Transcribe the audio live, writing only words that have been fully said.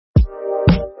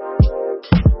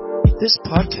This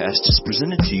podcast is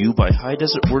presented to you by High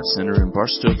Desert Word Center in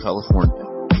Barstow, California.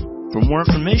 For more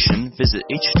information, visit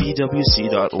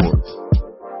hdwc.org.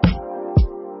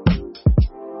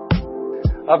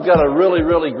 I've got a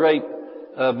really great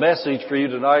message for you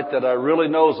tonight that I really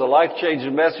know is a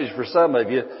life-changing message for some of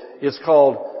you. It's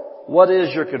called, What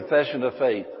is Your Confession of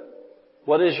Faith?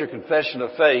 What is your confession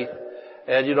of faith?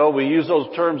 And you know, we use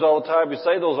those terms all the time. We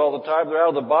say those all the time. They're out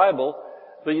of the Bible.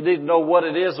 But you need to know what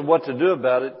it is and what to do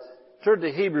about it. Turn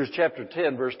to Hebrews chapter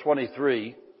 10, verse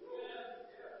 23.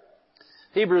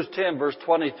 Hebrews 10, verse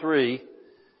 23.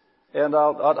 And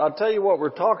I'll tell you what we're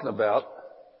talking about.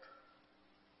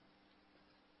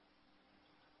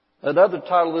 Another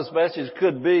title of this message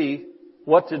could be,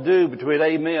 What to Do Between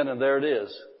Amen and There It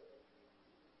Is.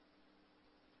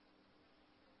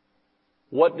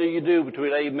 What do you do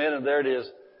between amen and there it is?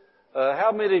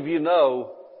 How many of you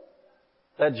know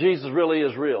that Jesus really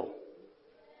is real?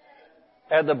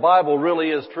 And the Bible really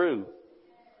is true.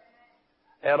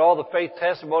 And all the faith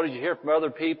testimonies you hear from other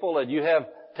people, and you have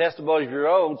testimonies of your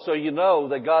own, so you know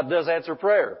that God does answer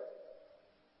prayer.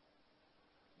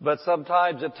 But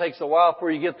sometimes it takes a while before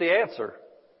you get the answer.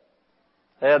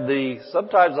 And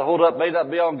sometimes the hold up may not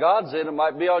be on God's end, it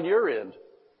might be on your end.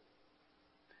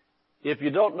 If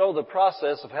you don't know the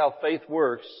process of how faith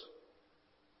works,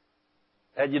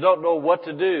 and you don't know what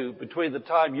to do between the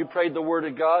time you prayed the Word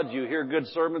of God, you hear good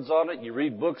sermons on it, you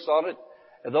read books on it,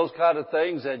 and those kind of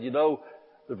things, and you know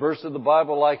the verse in the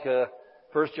Bible like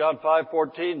 1 John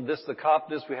 5:14, this is the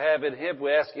confidence we have in Him. We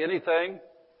ask anything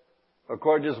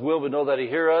according to His will, we know that He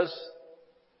hears us.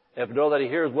 And if we know that He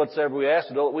hears whatsoever we ask,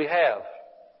 we know that we have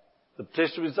the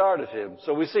petition we desired of Him.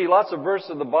 So we see lots of verses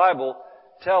in the Bible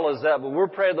tell us that when we're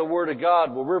praying the Word of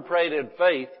God, when we're praying in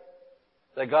faith,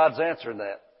 that God's answering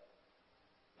that.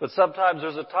 But sometimes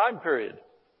there's a time period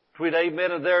between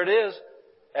amen and there it is.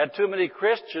 And too many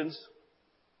Christians,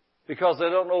 because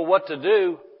they don't know what to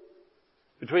do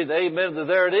between the amen and the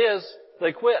there it is,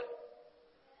 they quit.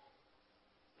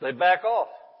 They back off.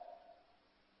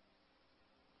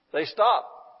 They stop.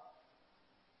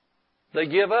 They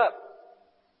give up.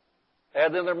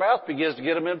 And then their mouth begins to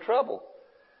get them in trouble.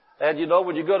 And you know,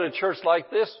 when you go to a church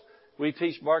like this, we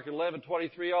teach Mark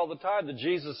 11:23 all the time that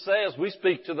Jesus says, we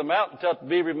speak to the mountain, tell it to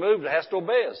be removed, it has to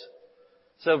obey us.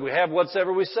 So we have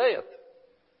whatsoever we saith.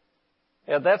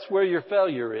 And that's where your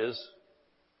failure is.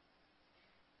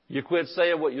 You quit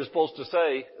saying what you're supposed to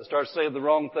say and start saying the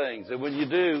wrong things. And when you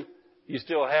do, you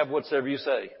still have whatsoever you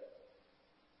say.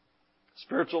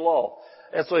 Spiritual law.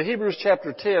 And so Hebrews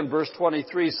chapter 10 verse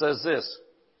 23 says this.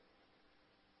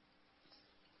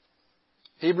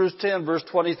 Hebrews 10 verse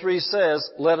 23 says,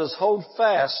 let us hold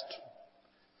fast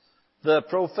the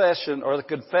profession or the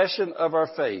confession of our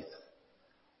faith.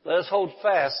 Let us hold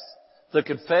fast the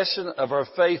confession of our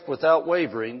faith without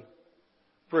wavering,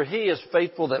 for He is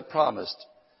faithful that promised.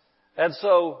 And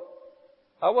so,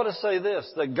 I want to say this,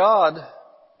 that God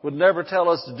would never tell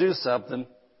us to do something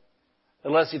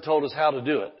unless He told us how to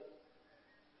do it.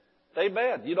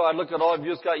 Amen. You know, I look at all of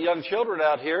you who's got young children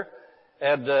out here,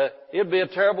 and it'd be a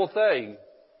terrible thing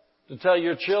to tell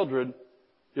your children,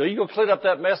 you know, you go clean up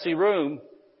that messy room,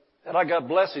 and I got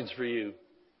blessings for you.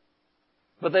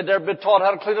 But they've never been taught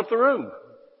how to clean up the room.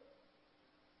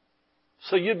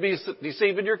 So you'd be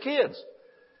deceiving your kids.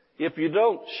 If you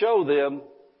don't show them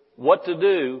what to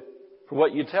do for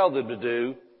what you tell them to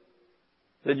do,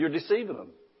 then you're deceiving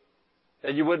them.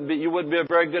 And you wouldn't be a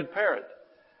very good parent.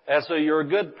 And so you're a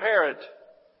good parent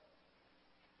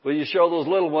when you show those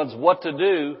little ones what to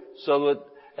do so that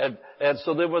and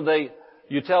so then when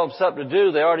you tell them something to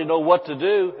do, they already know what to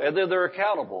do, and then they're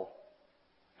accountable.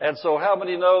 And so how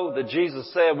many know that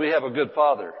Jesus said we have a good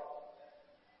Father?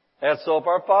 And so if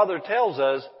our Father tells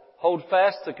us, hold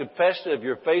fast the confession of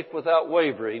your faith without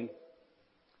wavering,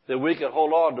 then we can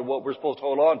hold on to what we're supposed to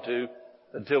hold on to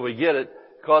until we get it,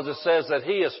 because it says that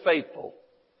He is faithful.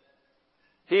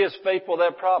 He is faithful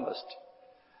that promised.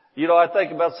 You know, I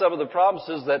think about some of the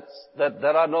promises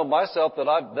that I know myself that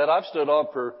I've stood on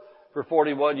for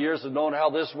 41 years and known how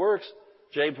this works.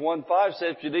 James 1:5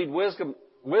 said, if you need wisdom,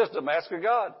 ask of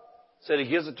God. Said He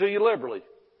gives it to you liberally.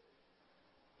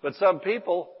 But some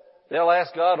people, they'll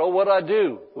ask God, oh, what do I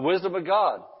do? The wisdom of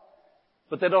God.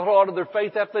 But they don't hold on to their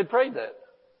faith after they prayed that.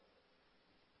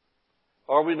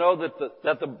 Or we know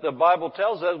that the Bible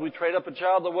tells us we train up a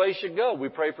child the way he should go. We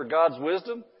pray for God's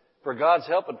wisdom, for God's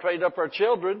help, and train up our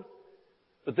children,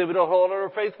 but then we don't hold on to our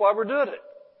faith while we're doing it.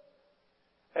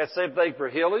 And same thing for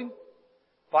healing,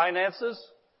 finances,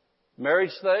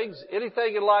 marriage things,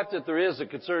 anything in life that there is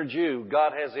that concerns you,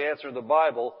 God has the answer in the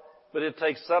Bible, but it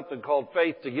takes something called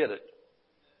faith to get it.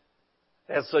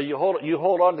 And so you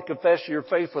hold on to confession of your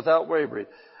faith without wavering.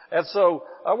 And so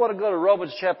I want to go to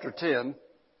Romans chapter 10.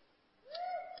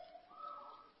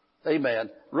 Amen.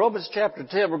 Romans chapter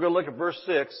 10, we're going to look at verse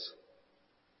 6.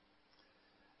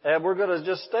 And we're going to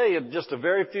just stay in just a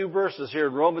very few verses here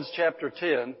in Romans chapter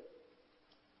 10.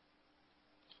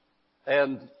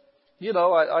 And,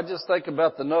 I just think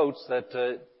about the notes that,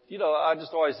 I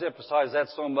just always emphasize that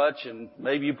so much, and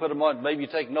maybe you put them on, maybe you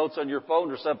take notes on your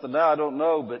phone or something now, I don't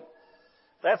know, but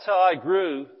that's how I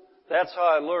grew. That's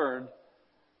how I learned.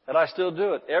 And I still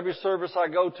do it. Every service I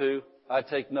go to, I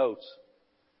take notes.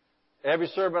 Every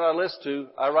sermon I listen to,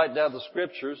 I write down the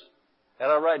scriptures,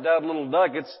 and I write down little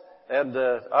nuggets. And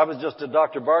I was just at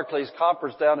Dr. Barclay's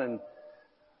conference down in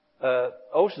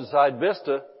Oceanside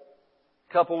Vista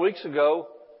a couple of weeks ago,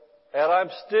 and I'm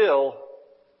still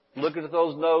looking at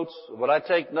those notes. When I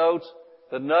take notes,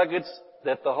 the nuggets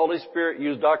that the Holy Spirit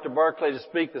used Dr. Barclay to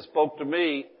speak that spoke to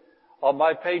me on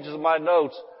my pages of my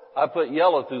notes, I put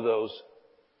yellow through those.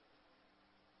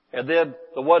 And then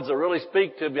the ones that really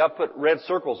speak to me, I put red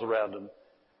circles around them.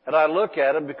 And I look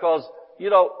at them because,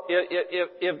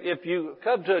 if you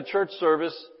come to a church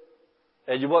service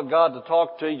and you want God to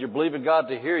talk to you, you believe in God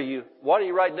to hear you, why don't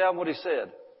you write down what He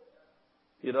said?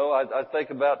 I think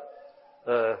about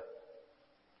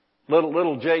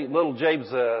little James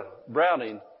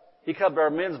Browning. He come to our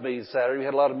men's meeting Saturday. We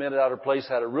had a lot of men at our place,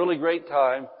 had a really great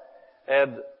time,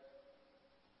 and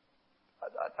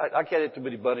I can't eat too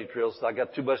many bunny trails, so I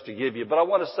got too much to give you. But I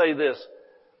want to say this.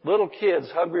 Little kids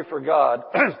hungry for God.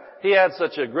 He had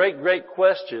such a great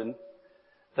question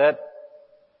that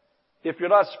if you're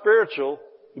not spiritual,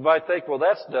 you might think, well,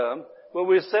 that's dumb. Well,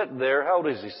 we were sitting there. How old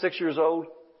is he? 6 years old?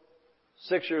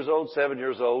 6 years old, 7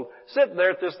 years old. Sitting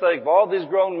there at this thing of all these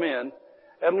grown men.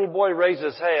 And a little boy raised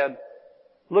his hand,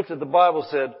 looked at the Bible,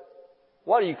 said,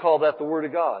 why do you call that the Word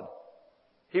of God?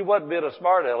 He wasn't being a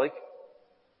smart aleck.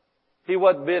 He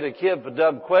wasn't being a kid with a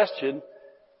dumb question.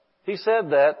 He said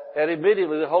that, and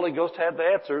immediately the Holy Ghost had the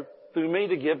answer through me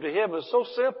to give to him. It was so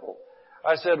simple.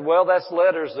 I said, well, that's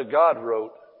letters that God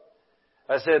wrote.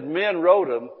 I said, men wrote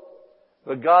them,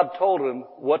 but God told them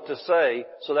what to say,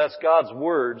 so that's God's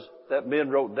words that men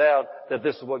wrote down, that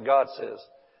this is what God says.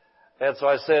 And so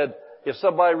I said, if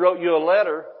somebody wrote you a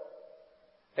letter,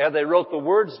 and they wrote the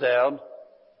words down,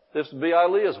 this would be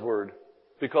Aaliyah's word,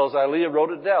 because Aaliyah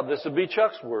wrote it down. This would be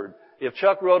Chuck's word. If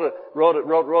Chuck wrote a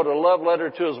love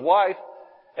letter to his wife,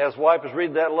 as his wife was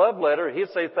reading that love letter, he'd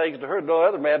say things to her no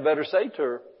other man better say to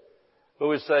her. But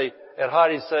we'd say, and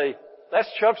Heidi'd say, that's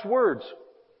Chuck's words.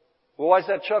 Well, why is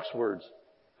that Chuck's words?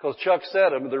 Because Chuck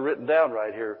said them, and they're written down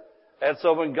right here. And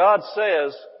so when God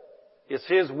says it's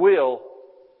His will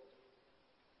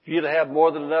for you to have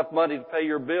more than enough money to pay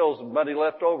your bills and money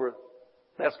left over,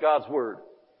 that's God's word.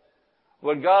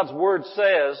 When God's word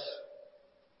says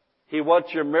He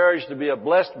wants your marriage to be a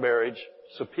blessed marriage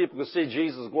so people can see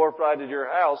Jesus glorified in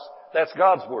your house, that's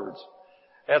God's words.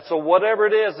 And so whatever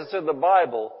it is that's in the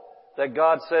Bible that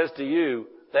God says to you,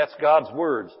 that's God's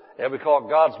words. And we call it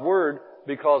God's word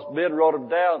because men wrote them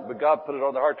down, but God put it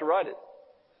on their heart to write it.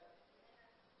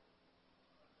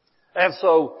 And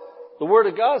so the Word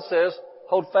of God says,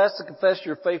 hold fast and confess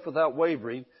your faith without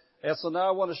wavering. And so now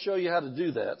I want to show you how to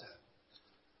do that.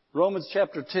 Romans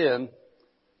chapter 10,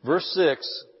 verse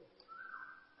 6.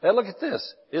 And look at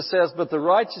this. It says, but the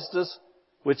righteousness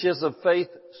which is of faith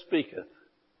speaketh.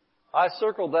 I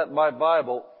circled that in my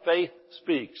Bible. Faith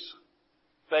speaks.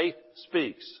 Faith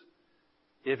speaks.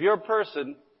 If you're a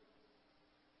person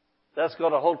that's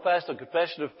going to hold fast to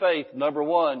confession of faith, number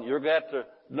one, you're going to have to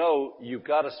know you've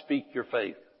got to speak your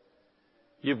faith.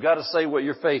 You've got to say what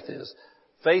your faith is.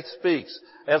 Faith speaks.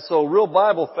 And so real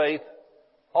Bible faith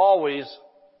always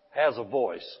has a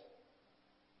voice.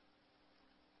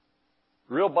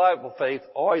 Real Bible faith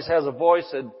always has a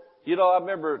voice. And, I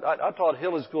remember I taught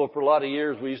healing school for a lot of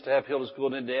years. We used to have healing school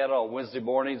in Indiana on Wednesday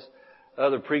mornings.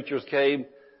 Other preachers came.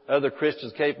 Other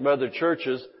Christians came from other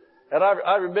churches. And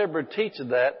I remember teaching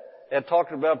that and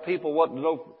talking about people wanting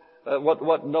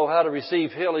to know how to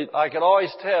receive healing. I could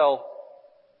always tell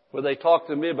when they talked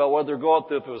to me about what they're going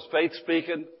through, if it was faith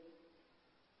speaking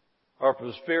or if it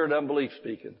was fear and unbelief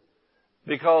speaking.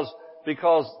 Because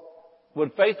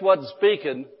when faith wasn't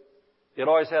speaking, it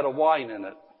always had a whine in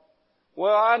it.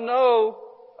 Well, I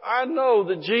know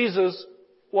that Jesus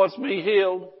wants me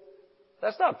healed.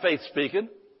 That's not faith speaking.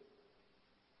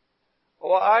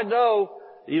 Well, I know,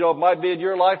 it might be in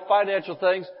your life, financial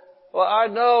things. Well, I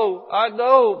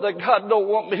know that God don't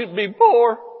want me to be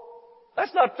poor.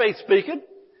 That's not faith speaking.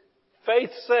 Faith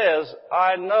says,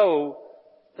 I know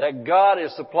that God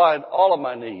is supplying all of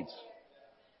my needs.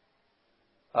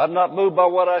 I'm not moved by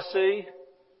what I see.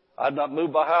 I'm not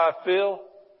moved by how I feel.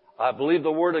 I believe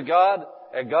the Word of God,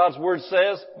 and God's Word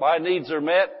says my needs are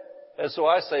met, and so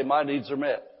I say my needs are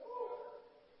met.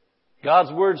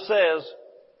 God's Word says,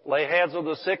 lay hands on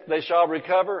the sick, they shall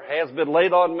recover. Hands been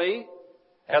laid on me.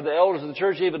 And the elders of the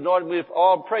church even anointed me.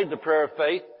 All prayed the prayer of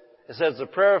faith. It says the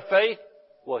prayer of faith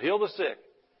will heal the sick.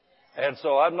 And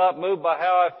so I'm not moved by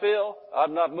how I feel.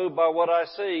 I'm not moved by what I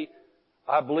see.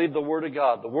 I believe the Word of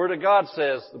God. The Word of God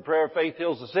says the prayer of faith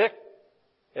heals the sick.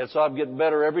 And so I'm getting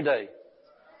better every day.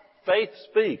 Faith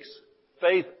speaks.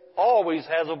 Faith always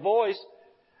has a voice.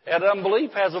 And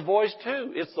unbelief has a voice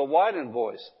too. It's the whining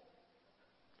voice.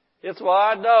 It's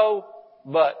why I know,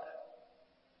 but.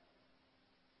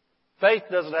 Faith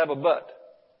doesn't have a but.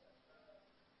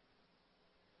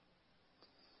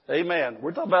 Amen.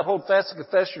 We're talking about hold fast the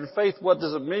confession of faith. What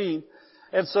does it mean?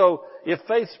 And so, if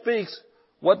faith speaks,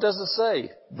 what does it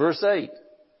say? Verse 8.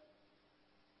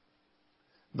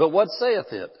 But what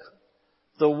saith it?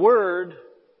 The word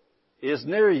is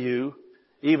near you,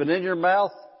 even in your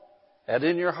mouth and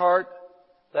in your heart.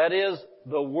 That is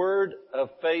the word of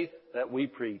faith that we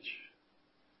preach.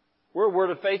 We're a Word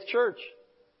of Faith church.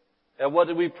 And what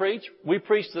did we preach? We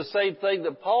preached the same thing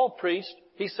that Paul preached.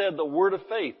 He said the word of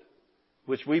faith,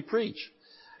 which we preach.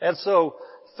 And so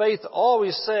faith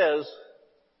always says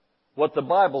what the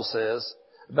Bible says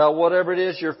about whatever it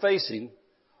is you're facing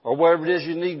or whatever it is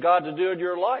you need God to do in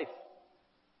your life.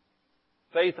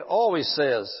 Faith always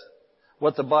says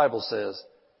what the Bible says.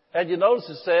 And you notice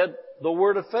it said the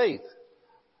word of faith.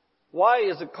 Why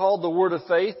is it called the word of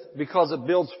faith? Because it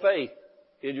builds faith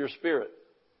in your spirit.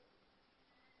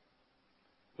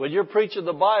 When you're preaching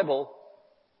the Bible,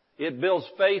 it builds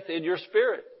faith in your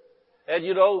spirit. And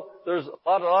you know, there's a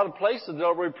lot of places that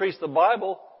where we preach the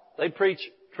Bible, they preach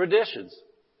traditions.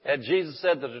 And Jesus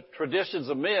said that the traditions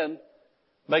of men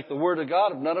make the Word of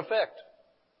God of none effect.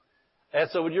 And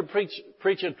so when you're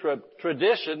preaching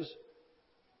traditions,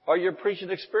 or you're preaching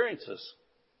experiences.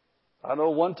 I know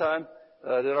one time,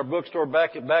 in our bookstore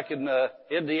back in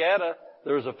Indiana,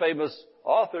 there was a famous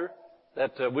author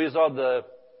that we was on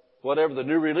the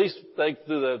new release thing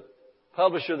through the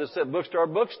publisher that sent books to our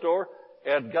bookstore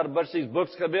and got a bunch of these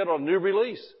books come in on new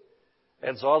release.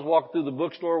 And so I was walking through the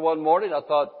bookstore one morning. I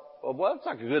thought, well, that's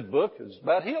like a good book. It's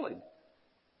about healing.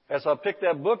 And so I picked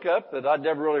that book up that I'd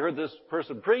never really heard this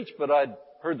person preach, but I'd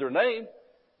heard their name.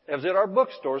 It was in our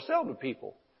bookstore selling to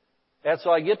people. And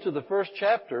so I get to the first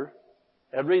chapter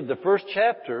and read the first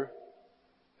chapter,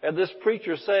 and this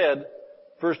preacher said,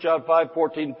 1 John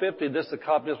 5:14-15, this is the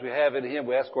confidence we have in Him.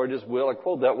 We ask according to His will. I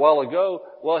quoted that a while ago.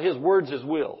 Well, His word's His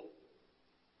will.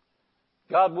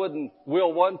 God wouldn't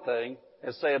will one thing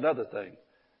and say another thing.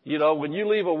 You know, when you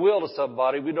leave a will to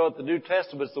somebody, we know that the New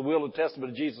Testament's the will and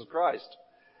testament of Jesus Christ.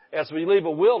 And so when you leave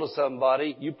a will to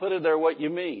somebody, you put in there what you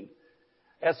mean.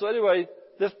 And so anyway,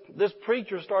 this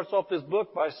preacher starts off this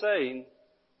book by saying,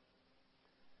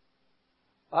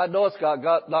 I know it's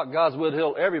not God's will to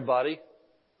heal everybody,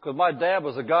 because my dad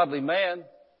was a godly man,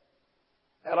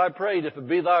 and I prayed, if it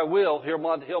be thy will, heal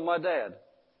my dad.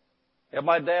 And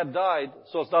my dad died,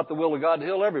 so it's not the will of God to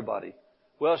heal everybody.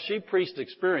 Well, she preached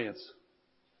experience.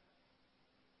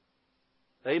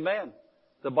 Amen.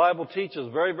 The Bible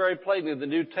teaches very, very plainly in the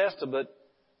New Testament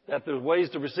that there's ways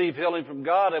to receive healing from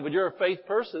God, and when you're a faith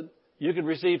person, you can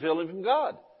receive healing from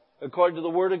God, according to the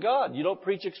Word of God. You don't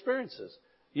preach experiences.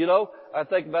 You know, I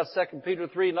think about 2 Peter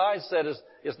 3:9 said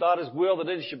it's not His will that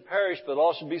any should perish, but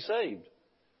all should be saved.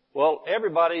 Well,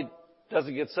 everybody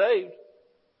doesn't get saved.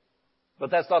 But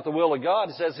that's not the will of God.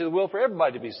 He says His will for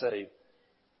everybody to be saved.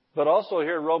 But also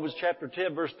here in Romans chapter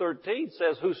 10 verse 13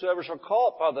 says, whosoever shall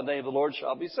call upon the name of the Lord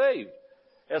shall be saved.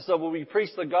 And so when we preach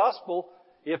the gospel,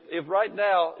 if right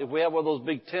now, if we have one of those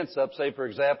big tents up, say for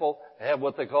example, have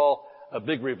what they call a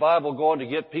big revival going to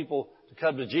get people to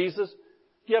come to Jesus,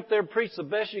 get up there and preach the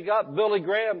best you got. Billy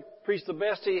Graham preached the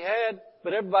best he had,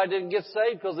 but everybody didn't get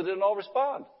saved because they didn't all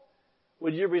respond.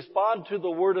 When you respond to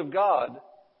the Word of God,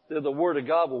 then the Word of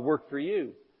God will work for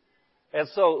you. And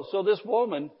so this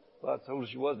woman, well, I told her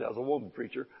she was now, I was a woman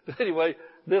preacher. But anyway,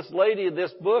 this lady in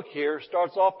this book here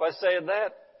starts off by saying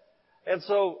that. And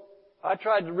so I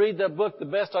tried to read that book the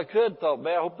best I could, thought,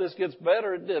 man, I hope this gets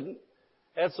better. It didn't.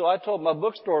 And so I told my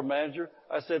bookstore manager,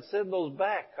 I said, send those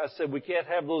back. I said, we can't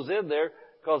have those in there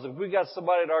because if we got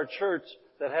somebody in our church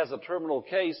that has a terminal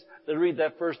case, they read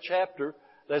that first chapter,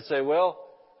 they say, well,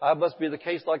 I must be the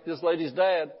case like this lady's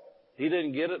dad. He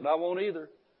didn't get it and I won't either.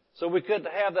 So we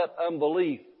couldn't have that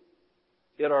unbelief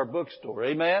in our bookstore.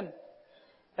 Amen?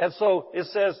 And so it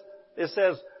says,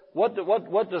 what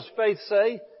does faith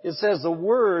say? It says the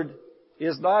word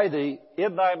is nigh thee,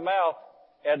 in thy mouth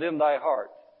and in thy heart.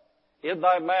 In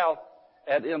thy mouth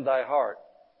and in thy heart.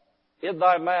 In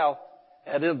thy mouth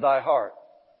and in thy heart.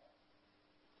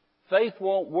 Faith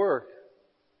won't work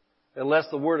unless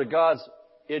the Word of God's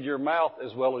in your mouth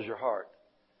as well as your heart.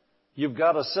 You've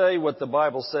got to say what the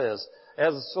Bible says.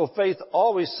 So faith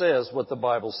always says what the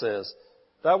Bible says.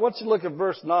 Now I want you to look at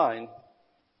verse 9.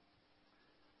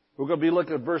 We're going to be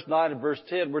looking at verse 9 and verse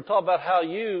 10. We're talking about how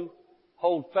you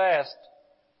hold fast,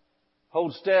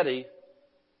 hold steady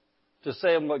to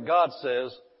saying what God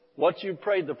says. Once you've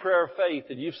prayed the prayer of faith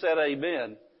and you've said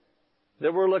amen,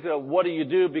 then we're looking at what do you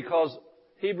do, because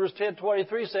Hebrews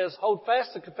 10:23 says, hold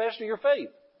fast the confession of your faith.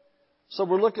 So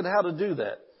we're looking at how to do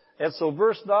that. And so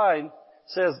verse 9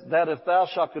 says that if thou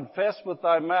shalt confess with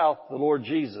thy mouth the Lord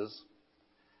Jesus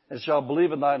and shalt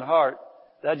believe in thine heart.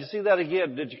 Now, did you see that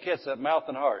again? Did you catch that? Mouth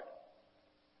and heart.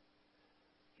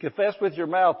 Confess with your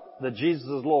mouth that Jesus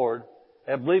is Lord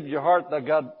and believe in your heart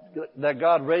that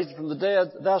God raised him from the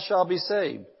dead, thou shalt be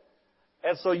saved.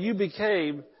 And so you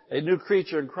became a new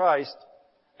creature in Christ,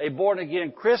 a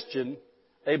born-again Christian,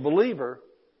 a believer,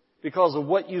 because of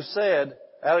what you said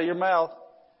out of your mouth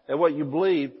and what you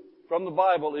believed from the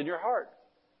Bible in your heart.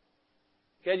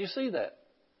 Can you see that?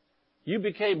 You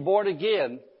became born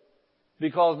again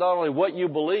because not only what you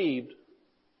believed,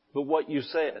 but what you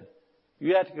said.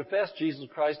 You had to confess Jesus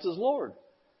Christ as Lord.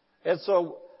 And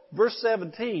so, verse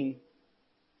 17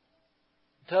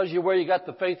 tells you where you got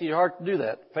the faith in your heart to do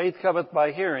that. Faith cometh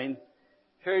by hearing,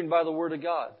 hearing by the Word of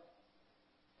God.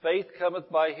 Faith cometh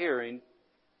by hearing,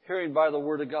 hearing by the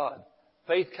Word of God.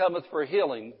 Faith cometh for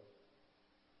healing,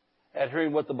 and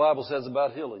hearing what the Bible says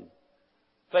about healing.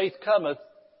 Faith cometh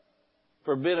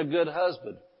for being a good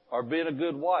husband, or being a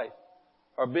good wife,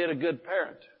 or being a good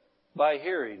parent, by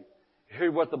hearing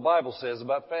what the Bible says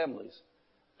about families.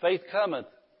 Faith cometh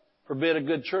for being a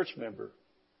good church member,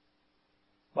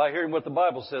 by hearing what the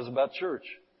Bible says about church.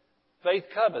 Faith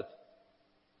cometh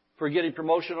for getting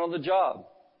promotion on the job,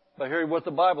 by hearing what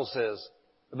the Bible says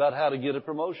about how to get a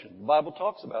promotion. The Bible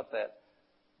talks about that.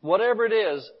 Whatever it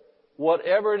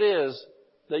is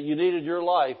that you need in your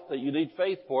life, that you need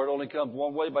faith for, it only comes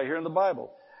one way, by hearing the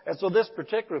Bible. And so this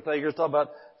particular thing here is talking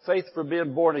about faith for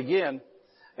being born again.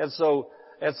 And so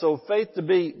faith to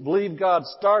believe God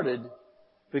started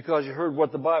because you heard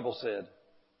what the Bible said.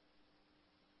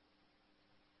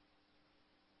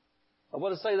 I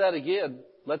want to say that again.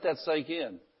 Let that sink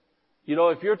in. You know,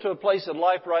 if you're to a place in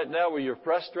life right now where you're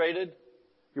frustrated,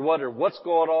 you're wondering what's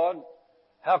going on,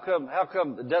 how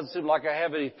come it doesn't seem like I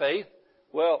have any faith?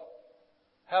 Well,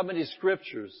 how many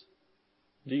scriptures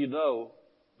do you know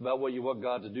about what you want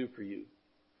God to do for you?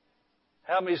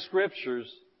 How many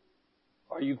scriptures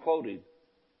are you quoting?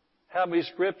 How many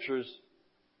scriptures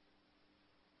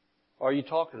are you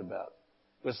talking about?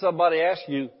 When somebody asks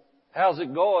you, how's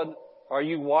it going? Are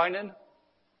you whining?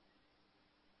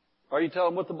 Are you telling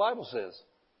them what the Bible says?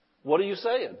 What are you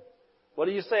saying? What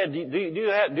are you saying? Do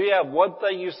you have one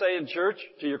thing you say in church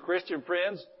to your Christian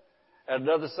friends and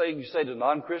another thing you say to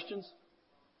non-Christians?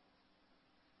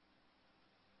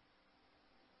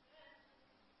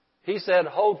 He said,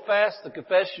 hold fast the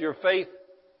confession of your faith.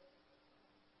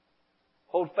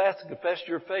 Hold fast the confession of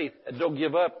your faith and don't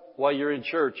give up while you're in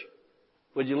church.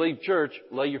 When you leave church,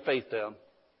 lay your faith down.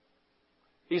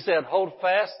 He said, hold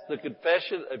fast the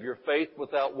confession of your faith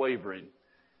without wavering.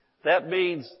 That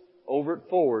means over at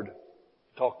Ford,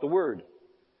 talk the Word.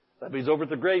 That means over at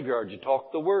the graveyard, you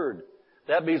talk the Word.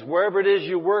 That means wherever it is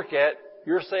you work at,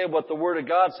 you're saying what the Word of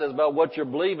God says about what you're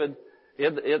believing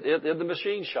in the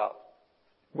machine shop.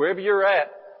 Wherever you're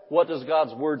at, what does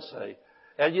God's Word say?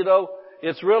 And you know,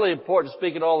 it's really important to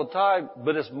speak it all the time,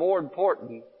 but it's more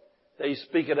important that you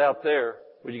speak it out there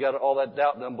when you got all that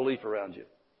doubt and unbelief around you.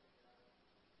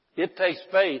 It takes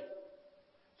faith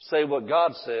to say what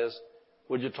God says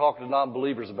when you're talking to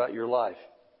non-believers about your life.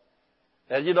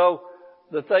 And you know,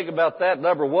 the thing about that,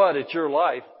 number one, it's your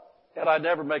life. And I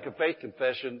never make a faith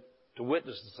confession to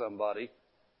witness to somebody.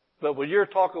 But when you're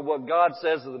talking what God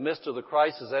says in the midst of the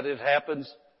crisis that it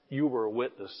happens, you were a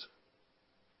witness.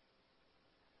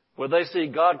 When they see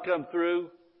God come through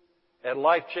and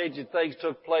life-changing things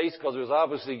took place because it was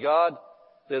obviously God,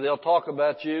 then they'll talk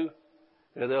about you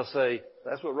and they'll say,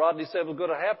 that's what Rodney said was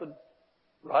going to happen.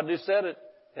 Rodney said it,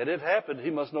 and it happened. He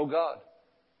must know God.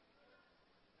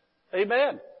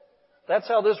 Amen. That's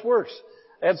how this works.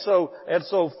 And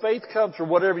so faith comes from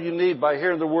whatever you need by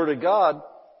hearing the Word of God.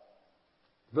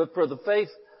 But for the faith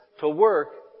to work,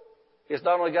 it's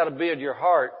not only got to be in your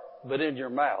heart, but in your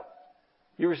mouth.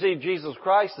 You receive Jesus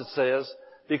Christ, it says,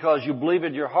 because you believe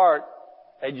in your heart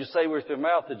and you say with your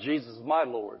mouth that Jesus is my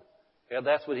Lord. And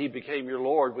that's when He became your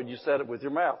Lord, when you said it with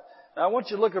your mouth. Now I want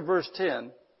you to look at verse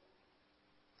 10.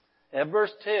 And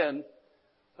verse 10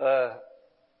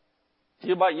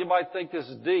 You might think this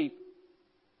is deep,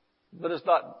 but it's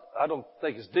not. I don't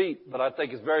think it's deep, but I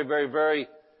think it's very, very, very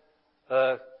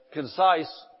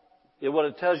concise in what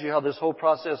it tells you how this whole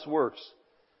process works.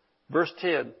 Verse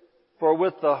 10, for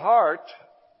with the heart,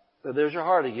 there's your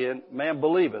heart again, man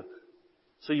believeth.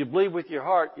 So you believe with your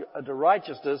heart unto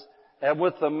righteousness, and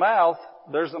with the mouth,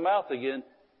 there's the mouth again,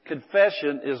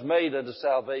 confession is made unto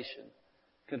salvation.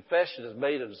 Confession is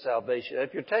made unto salvation.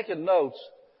 If you're taking notes,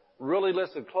 really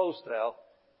listen close now,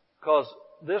 because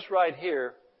this right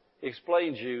here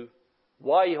explains you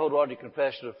why you hold on to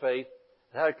confession of faith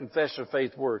and how confession of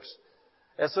faith works.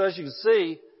 And so as you can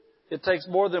see, it takes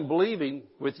more than believing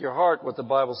with your heart, what the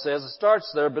Bible says. It starts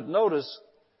there, but notice,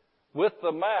 with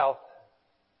the mouth,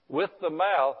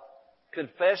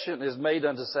 confession is made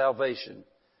unto salvation.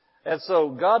 And so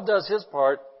God does His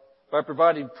part by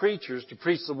providing preachers to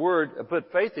preach the Word and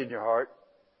put faith in your heart.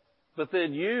 But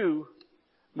then you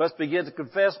must begin to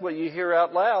confess what you hear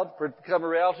out loud for it to become a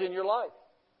reality in your life.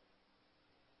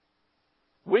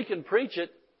 We can preach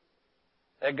it,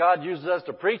 and God uses us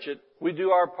to preach it. We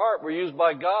do our part. We're used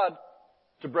by God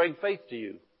to bring faith to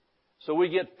you. So we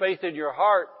get faith in your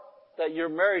heart that your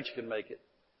marriage can make it.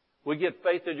 We get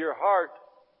faith in your heart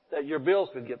that your bills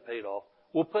can get paid off.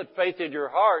 We'll put faith in your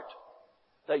heart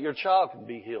that your child can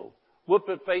be healed. We'll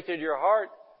put faith in your heart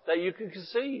that you can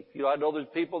conceive. You know, I know there's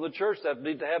people in the church that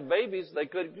need to have babies. They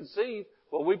couldn't conceive.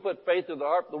 Well, we put faith in the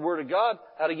heart, the Word of God,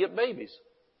 how to get babies.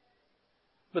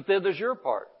 But then there's your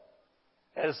part.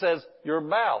 And it says, your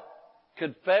mouth,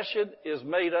 confession is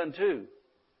made unto.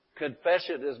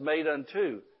 Confession is made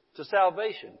unto, to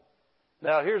salvation.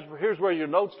 Now, here's where your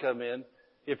notes come in.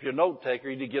 If you're a note taker,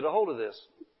 you need to get a hold of this.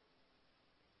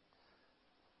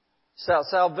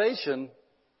 Salvation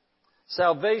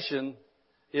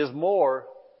is more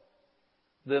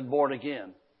than born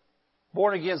again.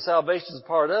 Born again salvation is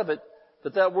part of it,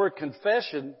 but that word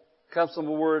confession comes from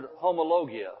the word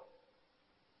homologia.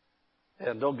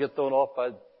 And don't get thrown off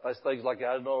by things like that.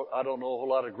 I don't know a whole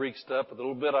lot of Greek stuff, but the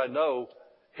little bit I know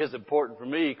is important for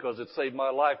me because it saved my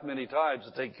life many times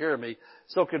to take care of me.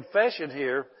 So confession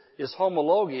here is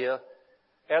homologia,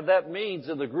 and that means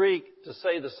in the Greek to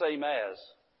say the same as.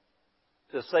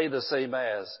 To say the same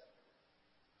as.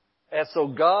 And so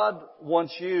God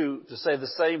wants you to say the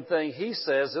same thing He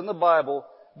says in the Bible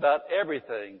about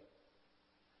everything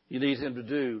you need Him to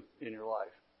do in your life.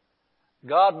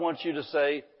 God wants you to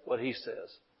say what He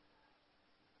says.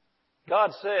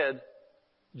 God said,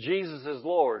 Jesus is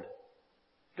Lord.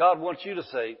 God wants you to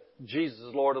say, Jesus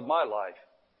is Lord of my life.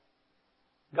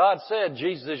 God said,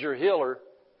 Jesus is your healer.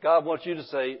 God wants you to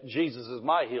say, Jesus is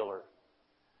my healer.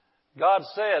 God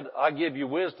said, I give you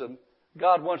wisdom.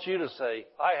 God wants you to say,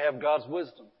 I have God's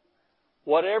wisdom.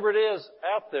 Whatever it is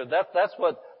out there, that's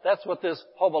what this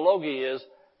homology is.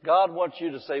 God wants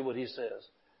you to say what He says.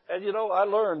 And you know, I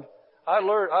learned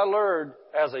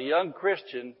as a young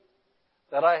Christian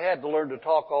that I had to learn to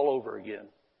talk all over again.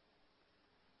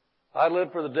 I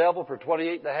lived for the devil for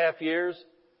 28 and a half years.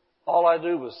 All I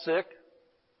knew was sick,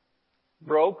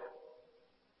 broke,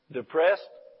 depressed,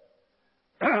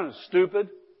 stupid.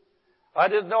 I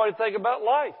didn't know anything about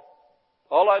life.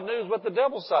 All I knew is what the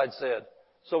devil side said.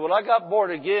 So when I got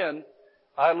born again,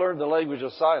 I learned the language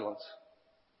of silence.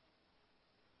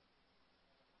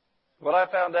 When I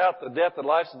found out that death and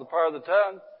life is the power of the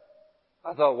tongue,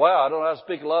 I thought, wow, I don't know how to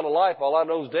speak a lot of life. All I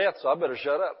know is death, so I better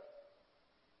shut up.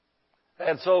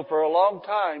 And so for a long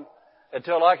time,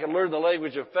 until I could learn the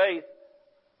language of faith,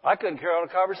 I couldn't carry on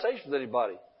a conversation with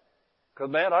anybody.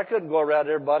 Because, man, I couldn't go around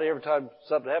to everybody every time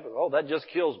something happened. Oh, that just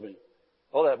kills me.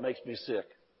 Oh, that makes me sick.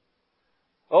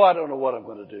 Oh, I don't know what I'm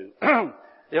going to do.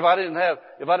 If I didn't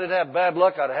have bad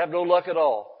luck, I'd have no luck at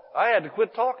all. I had to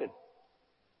quit talking.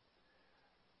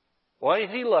 Well,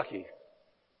 ain't he lucky?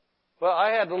 Well,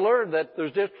 I had to learn that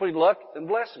there's a difference between luck and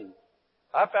blessing.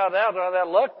 I found out on that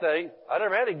luck thing, I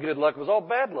never had any good luck. It was all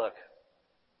bad luck.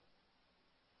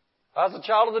 I was a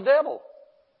child of the devil.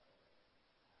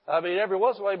 I mean, every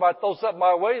once in a while, he might throw something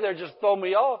my way there, just throw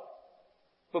me off.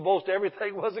 But most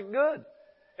everything wasn't good.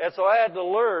 And so I had to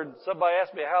learn. Somebody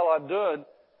asked me how I'm doing.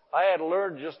 I had to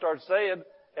learn to just start saying,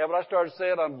 and when I started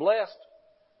saying I'm blessed,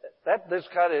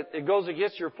 it goes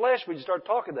against your flesh when you start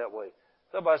talking that way.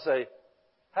 Somebody say,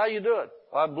 how you doing?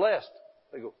 I'm blessed.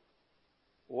 They go,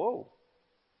 whoa.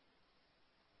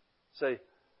 Say,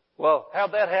 well,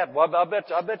 how'd that happen? Well, I bet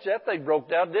you that thing broke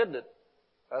down, didn't it?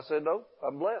 I said, no,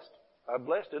 I'm blessed. I'm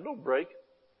blessed. It don't break.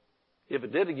 If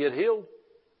it did, it'd get healed.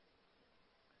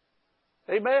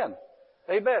 Amen.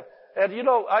 Amen. And you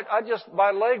know,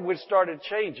 my language started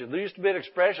changing. There used to be an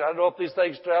expression, I don't know if these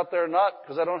things are out there or not,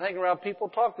 because I don't hang around people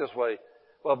who talk this way.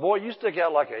 Well, boy, you stick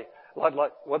out like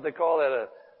what they call that, a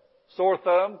sore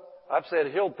thumb. I've said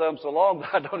heel thumb so long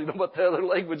that I don't even know what the other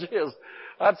language is.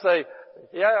 I'd say,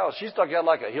 yeah, she stuck out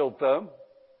like a heel thumb.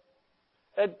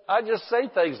 And I just say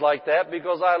things like that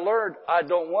because I learned I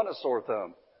don't want a sore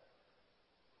thumb.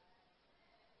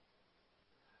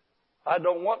 I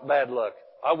don't want bad luck.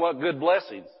 I want good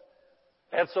blessings.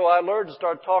 And so I learned to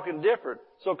start talking different.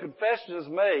 So confession is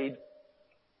made.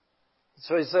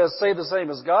 So he says, say the same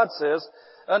as God says,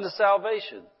 unto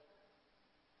salvation.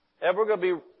 And we're going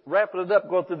to be wrapping it up,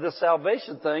 going through this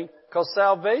salvation thing, because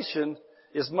salvation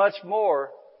is much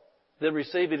more than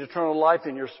receiving eternal life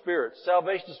in your spirit.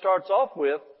 Salvation starts off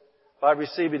with by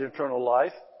receiving eternal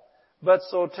life. But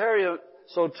soteria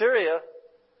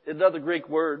is another Greek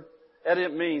word, and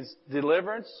it means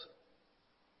deliverance,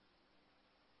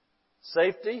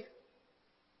 safety,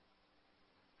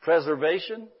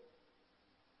 preservation,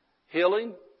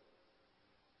 healing,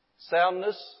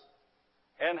 soundness,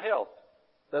 and health.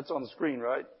 That's on the screen,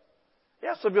 right?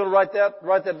 Yeah, so if you'll write that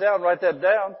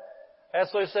down. And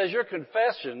so it says your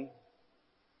confession,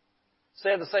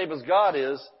 saying the same as God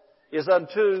is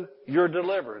unto your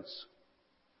deliverance,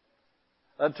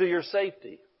 unto your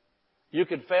safety. You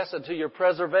confess unto your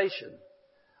preservation,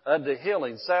 unto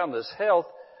healing, soundness, health.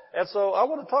 And so I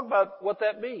want to talk about what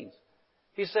that means.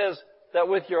 He says that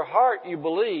with your heart you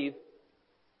believe,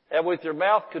 and with your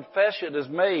mouth confession is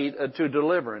made unto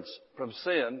deliverance from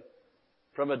sin,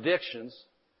 from addictions,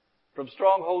 from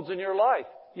strongholds in your life.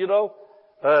 You know,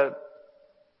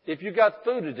 if you got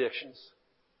food addictions,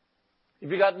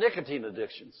 if you got nicotine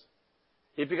addictions,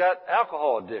 if you got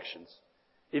alcohol addictions,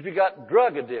 if you got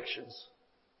drug addictions,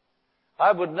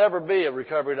 I would never be a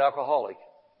recovering alcoholic.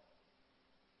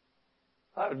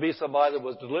 I would be somebody that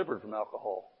was delivered from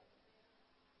alcohol.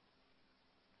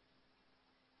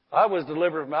 I was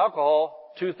delivered from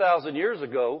alcohol 2,000 years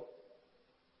ago,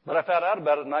 but I found out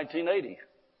about it in 1980.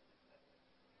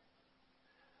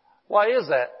 Why is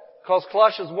that? Because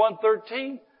Colossians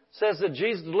 1:13 says that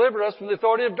Jesus delivered us from the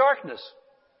authority of darkness.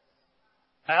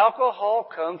 Alcohol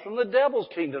comes from the devil's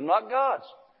kingdom, not God's.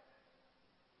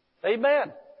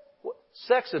 Amen.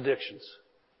 Sex addictions.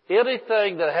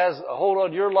 Anything that has a hold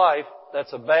on your life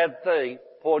that's a bad thing,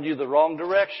 pulling you the wrong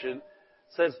direction,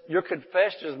 says your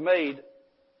confession is made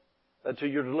unto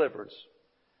your deliverance.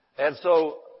 And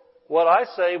so what I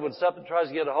say when something tries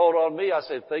to get a hold on me, I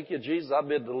say, thank you, Jesus, I've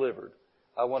been delivered.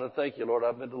 I want to thank you, Lord,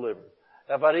 I've been delivered.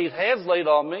 If I need hands laid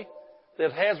on me,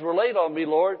 that hands were laid on me,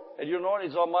 Lord, and your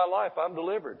anointing's on my life, I'm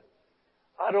delivered.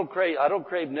 I don't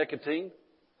crave nicotine.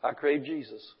 I crave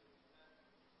Jesus.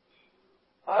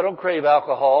 I don't crave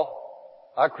alcohol.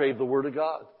 I crave the Word of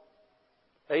God.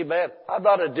 Amen. I'm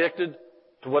not addicted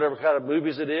to whatever kind of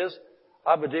movies it is.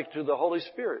 I'm addicted to the Holy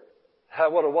Spirit. I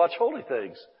want to watch holy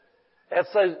things. And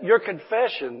so your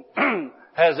confession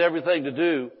has everything to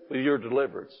do with your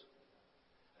deliverance.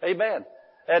 Amen.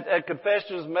 And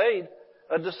confession is made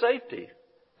unto safety.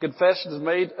 Confession is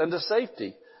made unto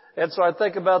safety. And so I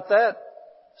think about that.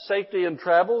 Safety in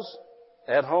travels,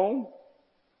 at home,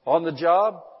 on the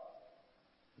job,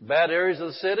 bad areas of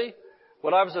the city.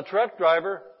 When I was a truck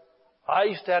driver, I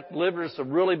used to have to live in some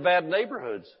really bad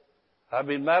neighborhoods. I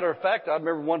mean, matter of fact, I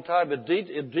remember one time in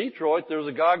Detroit, there was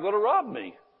a guy going to rob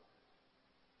me.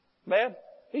 Man,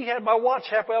 he had my watch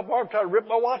halfway up my arm, trying to rip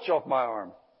my watch off my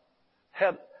arm.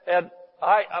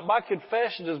 My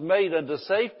confession is made unto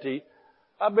safety.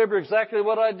 I remember exactly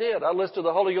what I did. I listened to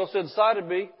the Holy Ghost inside of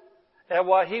me, and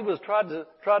while he was trying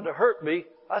to hurt me,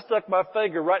 I stuck my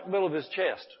finger right in the middle of his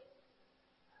chest.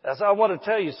 As I want to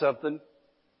tell you something.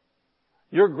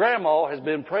 Your grandma has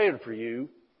been praying for you,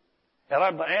 and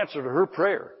I'm the answer to her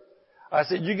prayer. I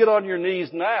said, you get on your knees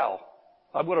now.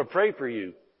 I'm going to pray for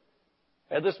you.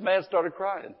 And this man started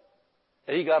crying.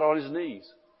 And he got on his knees.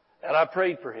 And I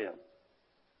prayed for him.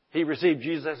 He received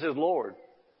Jesus as his Lord.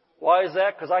 Why is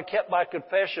that? Because I kept my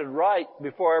confession right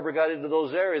before I ever got into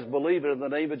those areas, believing in the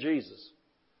name of Jesus.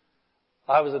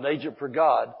 I was an agent for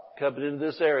God coming into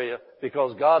this area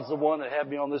because God's the one that had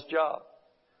me on this job.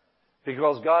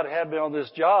 Because God had me on this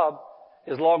job,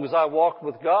 as long as I walked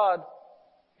with God,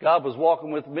 God was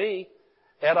walking with me,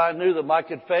 and I knew that my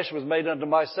confession was made unto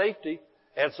my safety,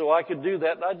 and so I could do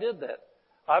that, and I did that.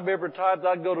 I remember times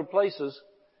I'd go to places,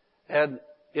 and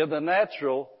in the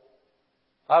natural,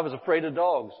 I was afraid of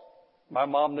dogs. My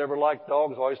mom never liked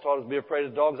dogs, always taught us to be afraid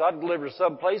of dogs. I'd deliver to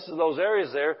some places, those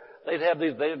areas there, they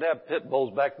didn't have pit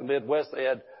bulls back in the Midwest, they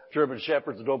had German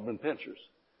Shepherds and Doberman Pinschers.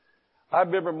 I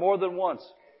remember more than once,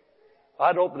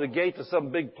 I'd open a gate to some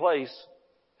big place,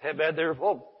 had been there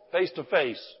face to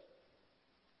face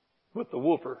with the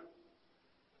woofer.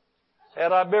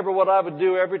 And I remember what I would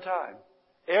do every time.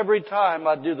 Every time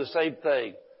I'd do the same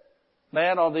thing.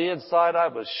 Man, on the inside, I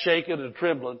was shaking and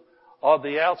trembling. On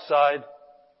the outside,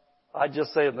 I'd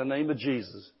just say, in the name of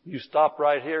Jesus, you stop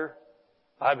right here.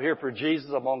 I'm here for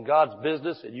Jesus. I'm on God's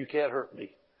business, and you can't hurt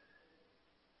me.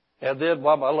 And then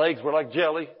while my legs were like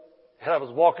jelly, and I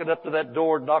was walking up to that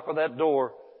door, knock on that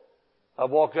door, I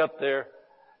walk up there,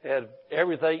 and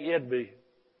everything in me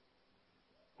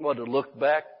wanted to look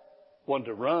back, wanted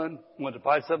to run, wanted to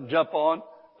find something to jump on.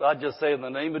 But I'd just say, in the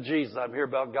name of Jesus, I'm here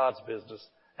about God's business.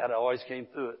 And I always came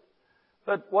through it.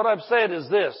 But what I'm saying is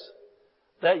this,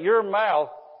 that your mouth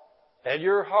and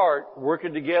your heart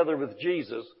working together with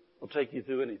Jesus will take you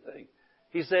through anything.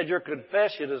 He said your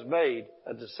confession is made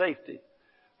unto safety.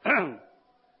 And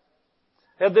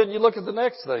then you look at the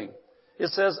next thing. It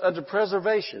says unto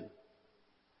preservation.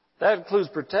 That includes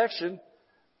protection,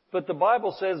 but the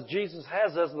Bible says Jesus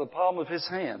has us in the palm of His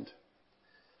hand. It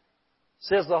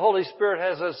says the Holy Spirit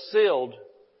has us sealed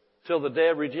till the day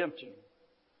of redemption.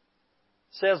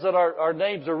 It says that our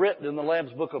names are written in the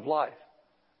Lamb's Book of Life.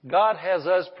 God has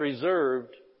us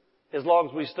preserved as long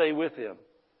as we stay with Him.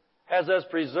 Has us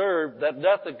preserved that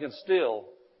nothing can steal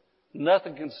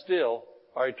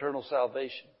our eternal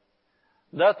salvation.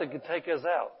 Nothing can take us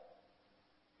out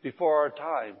before our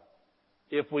time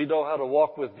if we know how to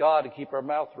walk with God and keep our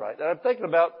mouth right. And I'm thinking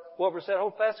about what we're saying,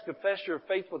 hold fast and confess your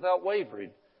faith without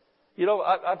wavering. You know,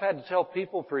 I've had to tell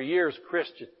people for years,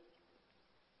 Christian,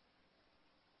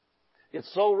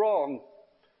 it's so wrong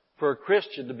for a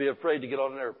Christian to be afraid to get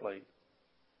on an airplane.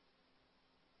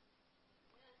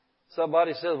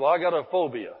 Somebody says, well, I got a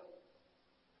phobia.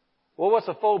 Well, what's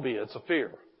a phobia? It's a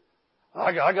fear.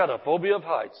 I got a phobia of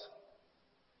heights.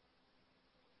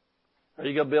 Are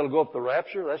you going to be able to go up the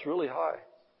rapture? That's really high.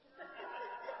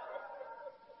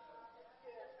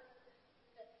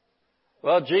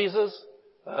 Well, Jesus,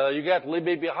 you got to leave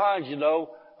me behind, you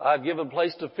know. I've given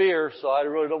place to fear, so I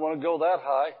really don't want to go that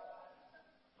high.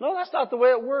 No, that's not the way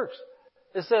it works.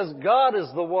 It says God is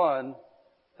the one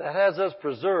that has us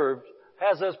preserved,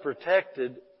 has us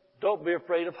protected. Don't be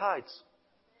afraid of heights.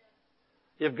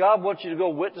 If God wants you to go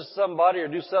witness somebody or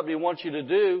do something He wants you to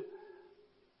do,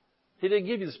 He didn't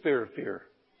give you the spirit of fear.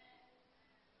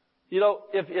 You know,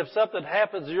 if something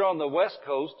happens, you're on the West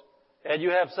Coast, and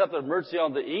you have something emergency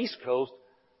on the East Coast,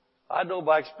 I know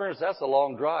by experience that's a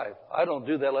long drive. I don't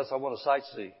do that unless I want to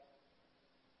sightsee.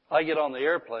 I get on the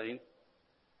airplane,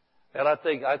 and I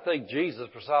think Jesus,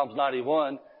 for Psalms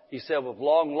 91, He said, with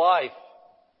long life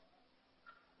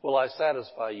will I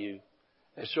satisfy you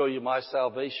and show you my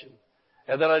salvation.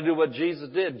 And then I do what Jesus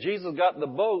did. Jesus got in the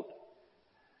boat,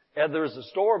 and there was a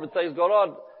storm and things going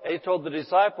on. And He told the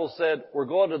disciples, said, we're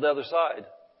going to the other side.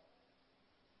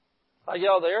 I get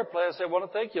on the airplane and say, I want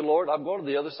to thank you, Lord. I'm going to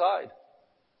the other side.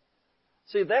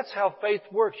 See, that's how faith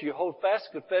works. You hold fast,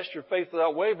 confess your faith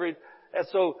without wavering. And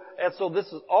so this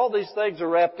is, all these things are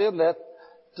wrapped in that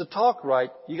to talk right.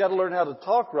 You got to learn how to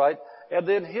talk right, and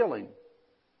then healing.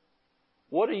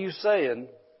 What are you saying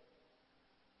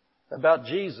about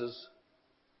Jesus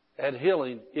and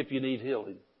healing if you need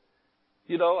healing?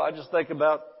 You know, I just think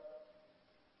about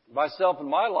myself in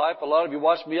my life. A lot of you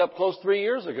watched me up close 3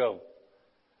 years ago.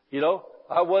 You know,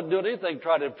 I wasn't doing anything to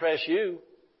try to impress you.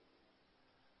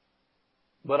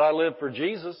 But I lived for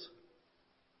Jesus.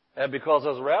 And because I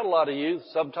was around a lot of you,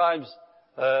 sometimes,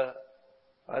 I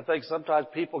think sometimes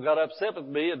people got upset with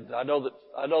me. And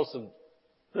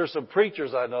there's some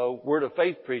preachers I know, Word of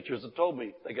Faith preachers, that told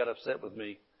me they got upset with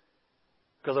me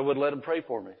because I wouldn't let them pray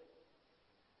for me.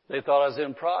 They thought I was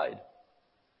in pride,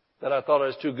 that I thought I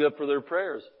was too good for their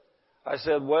prayers. I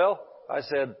said,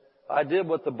 I did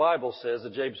what the Bible says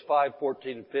in James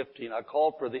 5:14 and 15. I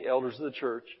called for the elders of the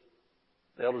church,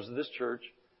 the elders of this church,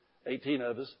 18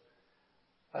 of us.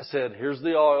 I said, here's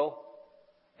the oil.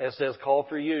 And it says, call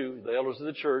for you, the elders of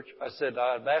the church. I said,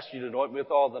 I've asked you to anoint me with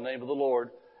oil in the name of the Lord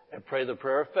and pray the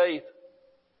prayer of faith.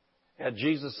 And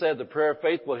Jesus said the prayer of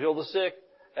faith will heal the sick.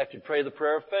 After you pray the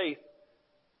prayer of faith,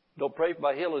 don't pray for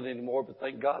my healing anymore, but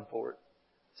thank God for it.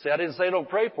 See, I didn't say don't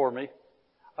pray for me.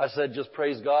 I said just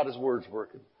praise God, His Word's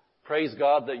working. Praise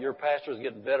God that your pastor is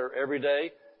getting better every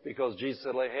day because Jesus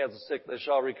said lay hands on the sick, they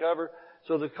shall recover.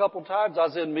 So the couple times I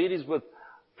was in meetings with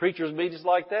preachers' meetings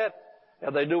like that,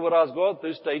 and they knew what I was going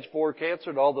through, stage 4 cancer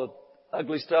and all the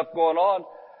ugly stuff going on.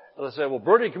 And they said, well,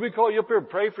 Bertie, can we call you up here and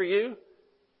pray for you?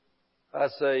 I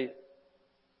say,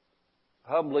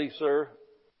 humbly, sir,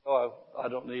 I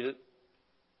don't need it.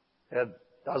 And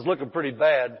I was looking pretty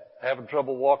bad, having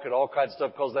trouble walking, all kinds of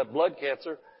stuff because of that blood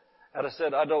cancer. And I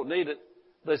said, I don't need it.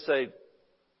 They say,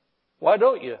 why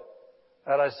don't you?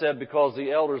 And I said, because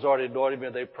the elders already anointed me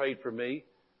and they prayed for me.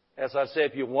 As I say,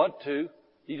 if you want to,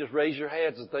 you just raise your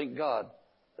hands and thank God.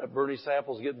 that Bernie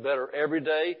Sample's getting better every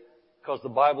day because the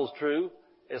Bible's true.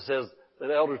 It says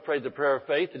that elders prayed the prayer of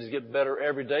faith and he's getting better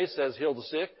every day. It says heal the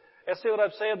sick. And see what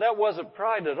I'm saying? That wasn't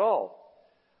pride at all.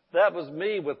 That was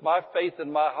me with my faith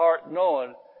in my heart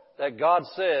knowing that God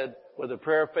said when the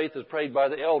prayer of faith is prayed by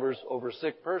the elders over a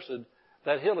sick person,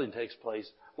 that healing takes place.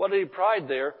 Wasn't any pride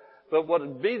there, but what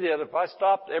would be then if I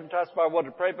stopped every time somebody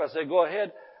wanted to pray, if I said, go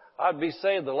ahead, I'd be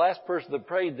saying the last person that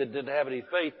prayed that didn't have any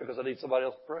faith because I need somebody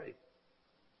else to pray.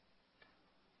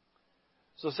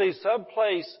 So see,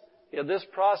 someplace in this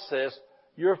process,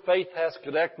 your faith has to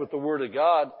connect with the Word of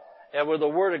God, and when the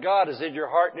Word of God is in your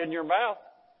heart and in your mouth,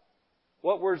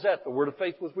 what word is that? The word of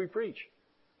faith which we preach.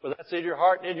 But that's in your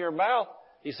heart and in your mouth.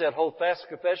 He said, hold fast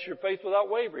and confess your faith without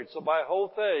wavering. So my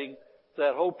whole thing,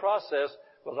 that whole process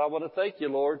was, I want to thank you,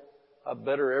 Lord. I'm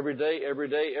better every day, every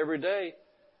day, every day.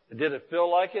 And did it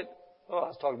feel like it? Oh, I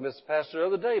was talking to Mr. Pastor the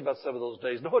other day about some of those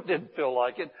days. No, it didn't feel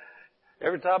like it.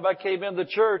 Every time I came in the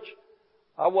church,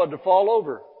 I wanted to fall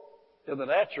over in the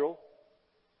natural.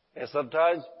 And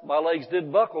sometimes my legs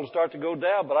did buckle and start to go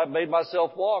down, but I made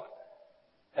myself walk.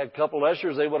 Had a couple of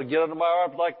ushers, they want to get under my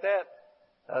arms like that.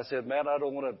 I said, man, I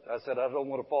don't want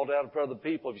to fall down in front of the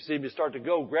people. If you see me start to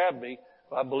go, grab me.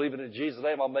 If I'm believing in Jesus'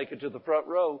 name, I'll make it to the front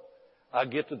row.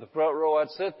 I'd get to the front row, I'd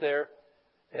sit there.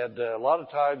 And a lot of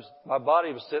times my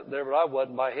body was sitting there, but I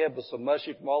wasn't. My head was so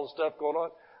mushy from all the stuff going on.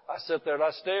 I sat there and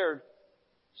I stared.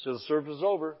 So the service was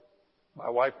over. My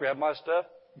wife grabbed my stuff,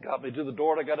 got me to the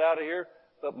door, and I got out of here.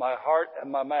 But my heart and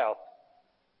my mouth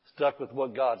stuck with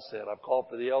what God said. I've called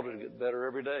for the elders to get better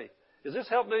every day. Is this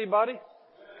helping anybody?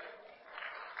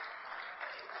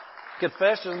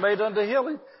 Confession is made unto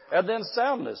healing, and then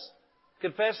soundness.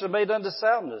 Confession is made unto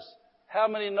soundness. How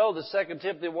many know that 2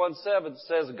 Timothy 1:7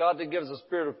 says God didn't give us a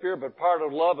spirit of fear, but power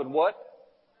of love and what?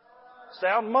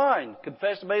 Sound mind.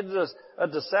 Confession made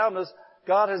unto soundness.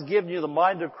 God has given you the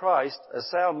mind of Christ, a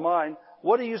sound mind.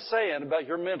 What are you saying about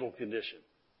your mental condition?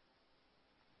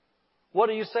 What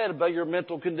are you saying about your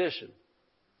mental condition?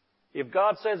 If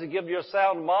God says He gives you a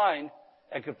sound mind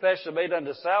and confession made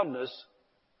unto soundness,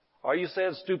 are you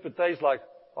saying stupid things like,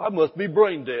 I must be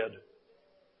brain dead?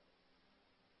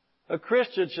 A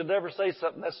Christian should never say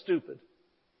something that's stupid.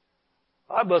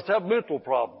 I must have mental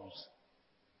problems.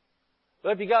 But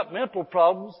if you got mental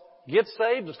problems, get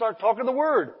saved and start talking the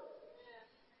Word.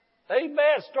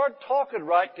 Amen. Start talking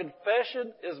right.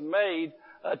 Confession is made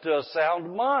to a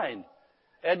sound mind.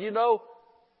 And you know,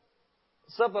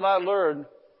 something I learned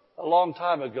a long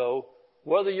time ago,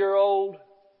 whether you're old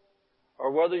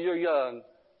or whether you're young,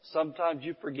 sometimes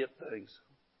you forget things.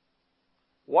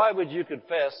 Why would you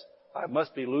confess, I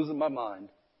must be losing my mind?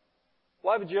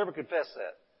 Why would you ever confess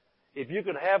that? If you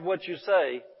could have what you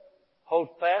say, hold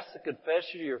fast the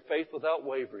confession of your faith without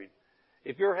wavering.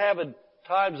 If you're having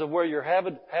times of where you're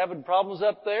having problems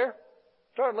up there,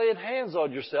 start laying hands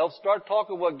on yourself. Start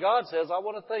talking what God says. I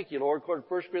want to thank you, Lord. According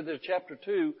to 1 Corinthians chapter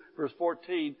 2, verse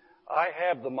 14, I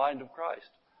have the mind of Christ.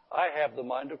 I have the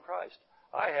mind of Christ.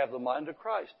 I have the mind of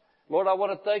Christ. Lord, I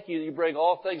want to thank you that you bring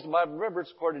all things to my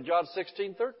remembrance, according to John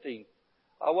 16:13.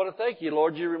 I want to thank you,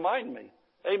 Lord, you remind me.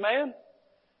 Amen?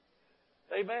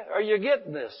 Amen. Are you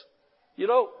getting this? You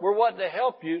know, we're wanting to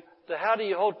help you to how do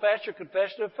you hold fast your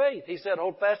confession of faith. He said,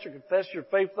 hold fast your confession of your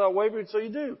faith without wavering, so you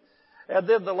do. And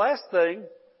then the last thing,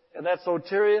 and that's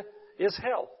soteria, is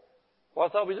health. Well, I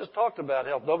thought we just talked about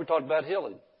health. No, we talked about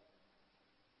healing.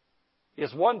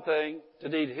 It's one thing to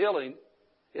need healing.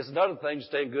 It's another thing to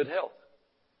stay in good health.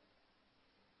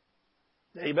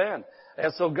 Amen.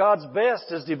 And so God's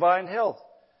best is divine health.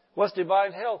 What's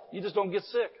divine health? You just don't get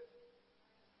sick.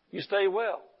 You stay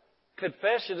well.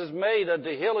 Confession is made unto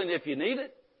healing if you need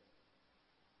it.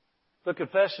 But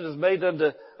confession is made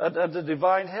unto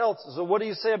divine health. So what do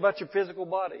you say about your physical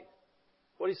body?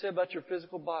 What do you say about your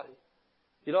physical body?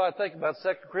 You know, I think about 2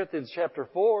 Corinthians chapter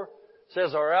 4. It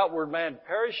says our outward man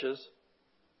perishes.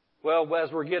 Well,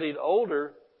 as we're getting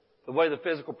older, the way the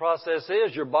physical process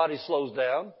is, your body slows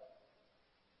down.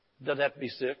 Doesn't have to be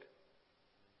sick.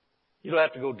 You don't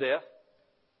have to go deaf.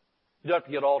 You don't have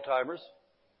to get Alzheimer's.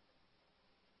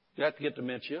 You don't have to get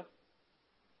dementia.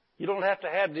 You don't have to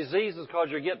have diseases because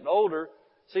you're getting older.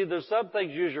 See, there's some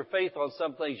things you use your faith on,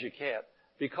 some things you can't.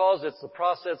 Because it's the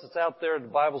process that's out there, and the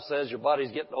Bible says your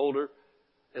body's getting older.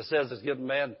 It says it's getting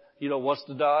man, wants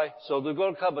to die. So there's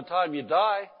going to come a time you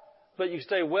die, but you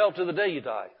stay well to the day you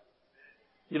die.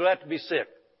 You don't have to be sick.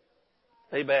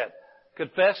 Amen.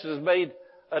 Confession is made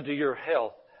unto your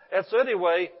health. And so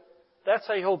anyway, that's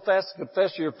how you hold fast and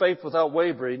confess your faith without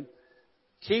wavering.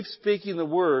 Keep speaking the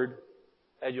word,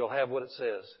 and you'll have what it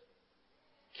says.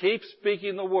 Keep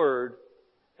speaking the word,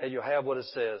 and you'll have what it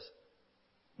says.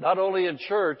 Not only in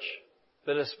church,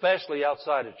 but especially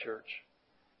outside of church.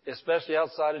 Especially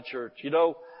outside of church. You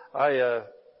know,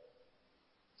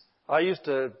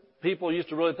 people used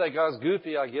to really think I was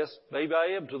goofy, I guess. Maybe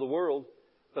I am to the world.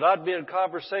 But I'd be in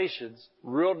conversations,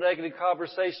 real negative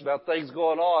conversations about things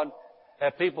going on,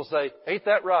 and people say, ain't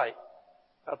that right?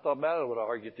 I thought, man, I don't want to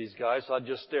argue with these guys, so I'd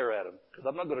just stare at them, because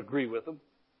I'm not going to agree with them,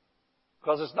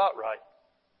 because it's not right.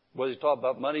 Whether you talk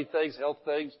about money things, health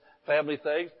things, family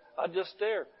things, I'd just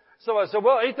stare. So I said,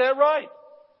 well, ain't that right?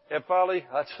 And finally,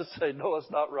 I just say, no,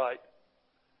 it's not right.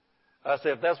 I say,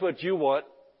 if that's what you want,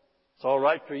 it's all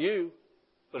right for you,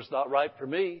 but it's not right for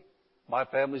me. My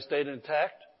family stayed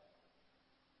intact.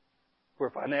 We're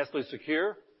financially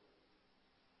secure.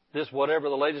 This, whatever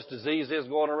the latest disease is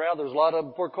going around, there's a lot of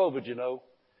them before COVID, you know.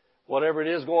 Whatever it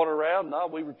is going around, no,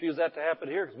 we refuse that to happen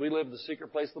here because we live in the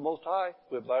secret place of the Most High.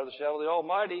 We abide in the shadow of the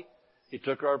Almighty. He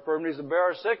took our infirmities and bare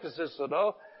our sicknesses. So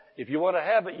no, if you want to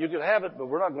have it, you can have it, but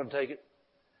we're not going to take it.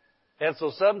 And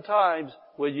so sometimes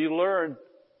when you learn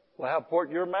how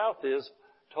important your mouth is,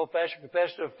 to hold fast your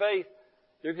confession of faith,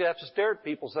 you're going to have to stare at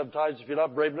people sometimes if you're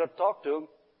not brave enough to talk to them.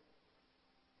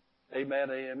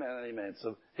 Amen, amen, amen.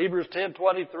 So Hebrews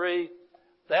 10:23,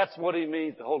 that's what he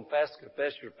means to hold fast the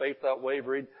confession of faith without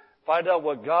wavering. Find out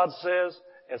what God says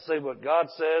and say what God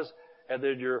says, and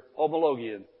then you're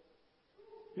homologian.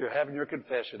 You're having your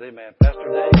confession. Amen.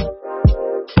 Pastor Dave.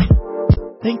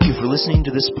 Thank you for listening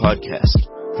to this podcast.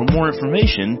 For more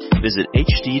information, visit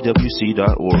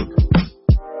hdwc.org.